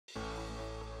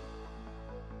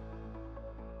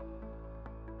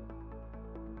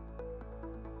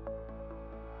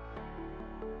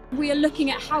we are looking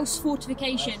at house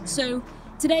fortification. So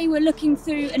today we're looking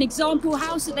through an example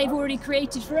house that they've already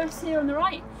created for us here on the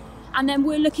right. And then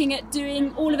we're looking at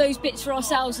doing all of those bits for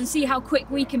ourselves and see how quick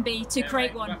we can be to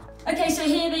create one. Okay, so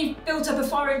here they've built up a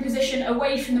firing position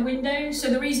away from the window.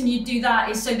 So the reason you do that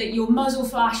is so that your muzzle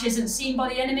flash isn't seen by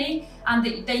the enemy and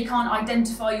that they can't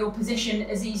identify your position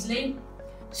as easily.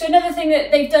 So another thing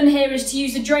that they've done here is to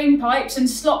use the drain pipes and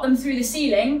slot them through the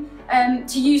ceiling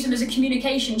to use them as a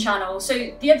communication channel.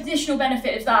 So the additional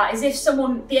benefit of that is if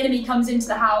the enemy comes into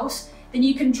the house, then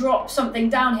you can drop something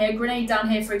down here, a grenade down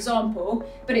here for example,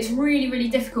 but it's really, really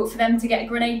difficult for them to get a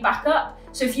grenade back up.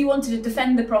 So if you wanted to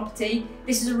defend the property,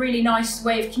 this is a really nice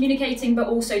way of communicating, but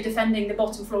also defending the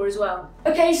bottom floor as well.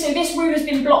 Okay, so this room has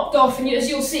been blocked off, and as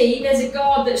you'll see, there's a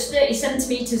guard that's 30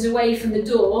 centimetres away from the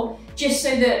door, just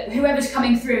so that whoever's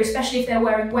coming through, especially if they're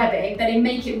wearing webbing, they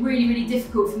make it really, really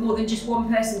difficult for more than just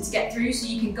one person to get through, so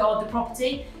you can guard the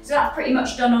property. So that's pretty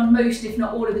much done on most, if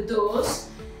not all of the doors.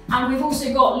 And we've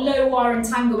also got low wire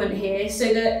entanglement here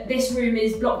so that this room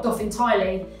is blocked off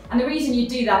entirely. And the reason you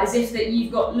do that is if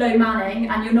you've got low manning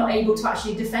and you're not able to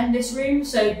actually defend this room,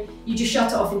 so you just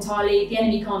shut it off entirely, the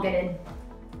enemy can't get in.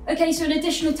 Okay, so an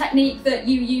additional technique that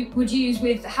you would use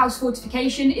with house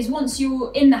fortification is once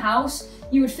you're in the house,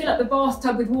 you would fill up the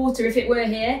bathtub with water if it were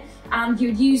here, and you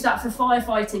would use that for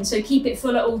firefighting. So keep it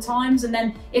full at all times, and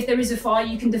then if there is a fire,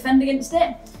 you can defend against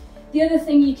it. The other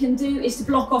thing you can do is to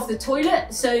block off the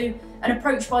toilet. So an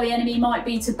approach by the enemy might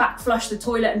be to back flush the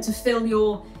toilet and to fill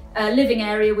your living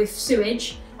area with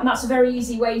sewage. And that's a very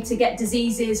easy way to get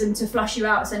diseases and to flush you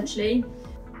out essentially.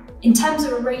 In terms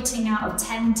of a rating out of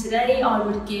 10 today, I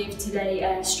would give today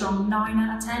a strong 9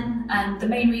 out of 10. And the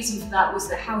main reason for that was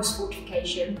the house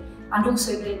fortification and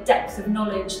also the depth of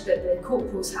knowledge that the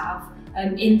corporals have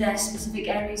in their specific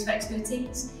areas of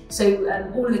expertise. So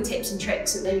all of the tips and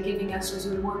tricks that they were giving us as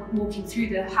we were walking through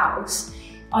the house,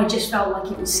 I just felt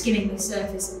like it was skimming the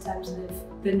surface in terms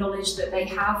of the knowledge that they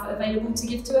have available to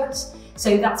give to us.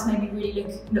 So that's made me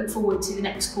really look forward to the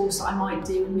next course that I might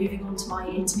do and moving on to my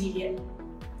intermediate.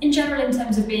 In general, in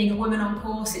terms of being a woman on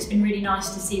course, it's been really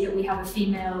nice to see that we have a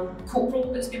female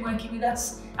corporal that's been working with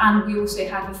us, and we also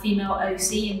have a female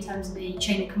OC in terms of the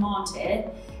chain of command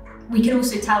here. We can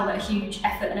also tell that a huge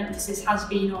effort and emphasis has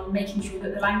been on making sure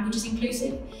that the language is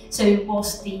inclusive. So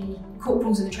whilst the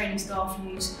corporals and the training staff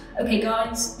use "okay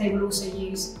guys," they will also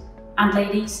use "and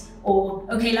ladies" or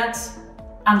 "okay lads"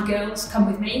 and "girls, come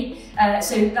with me."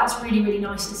 So that's really, really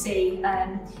nice to see.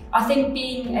 I think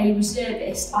being a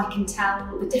reservist, I can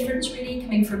tell the difference really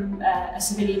coming from a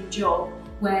civilian job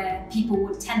where people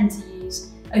would tend to use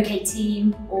 "okay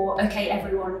team" or "okay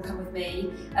everyone, come with me,"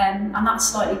 and that's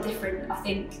slightly different. I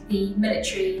think the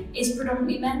military is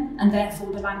predominantly men and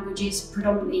therefore the language is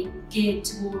predominantly geared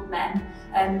toward men.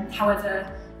 However,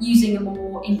 using a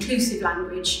more inclusive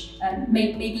language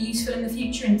may be useful in the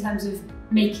future in terms of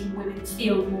making women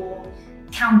feel more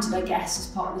counted, I guess, as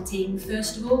part of the team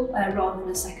first of all, rather than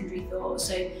a secondary thought.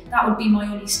 So that would be my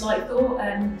only slight thought,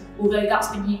 although that's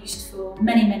been used for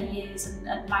many, many years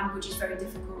and language is very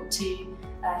difficult to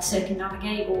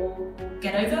circumnavigate or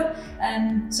get over.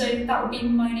 So that would be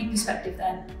my only perspective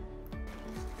there.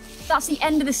 That's the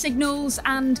end of the signals,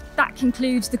 and that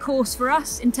concludes the course for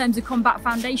us in terms of Combat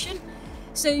Foundation.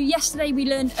 So yesterday we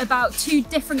learned about 2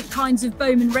 different kinds of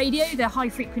bowman radio, they're high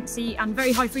frequency and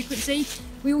very high frequency.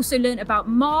 We also learned about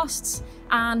masts,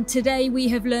 and today we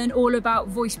have learned all about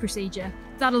voice procedure.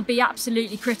 That'll be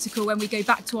absolutely critical when we go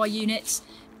back to our units,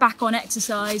 back on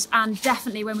exercise, and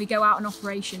definitely when we go out on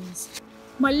operations.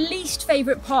 My least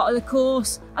favourite part of the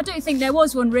course, I don't think there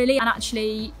was one really, and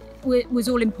actually was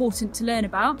all important to learn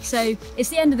about. So it's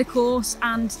the end of the course,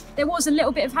 and there was a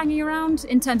little bit of hanging around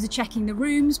in terms of checking the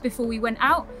rooms before we went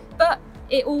out, but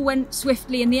it all went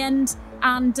swiftly in the end,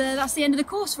 and that's the end of the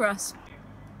course for us.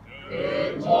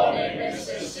 Good morning,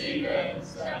 Mr.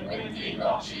 Stevens, and windy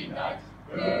notchy night.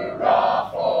 Hurrah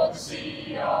for the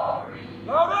CRE.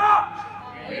 Load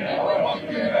up! We know we're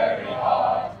working very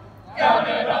hard,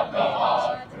 gathered up the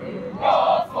heart.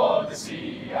 Hurrah for the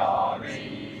CRE.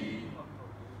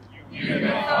 You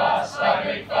make fast, I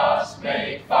make fast,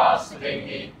 make fast the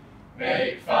dinghy.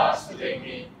 Make fast the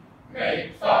dinghy,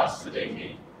 make fast the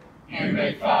dinghy. You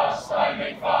make fast, I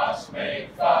make fast, make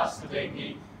fast the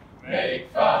dinghy.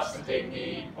 Make fast the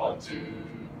dinghy, 1, 2.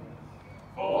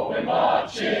 For we're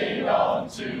marching on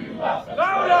to Laffans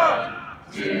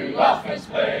Plain, to Laffans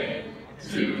Plain,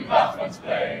 to Laffans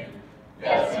Plain.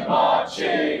 Yes, we're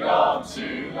marching on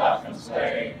to Laffans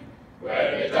Plain,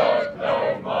 where they don't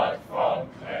know mud from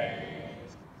clay.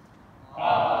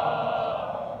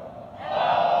 Ah,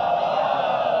 ah,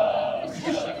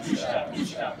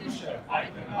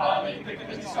 jolly, quick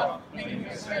as stuff, making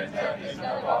the surrender is no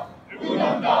off.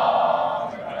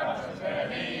 Oolanda, the battle's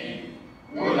ready.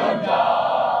 Oolanda.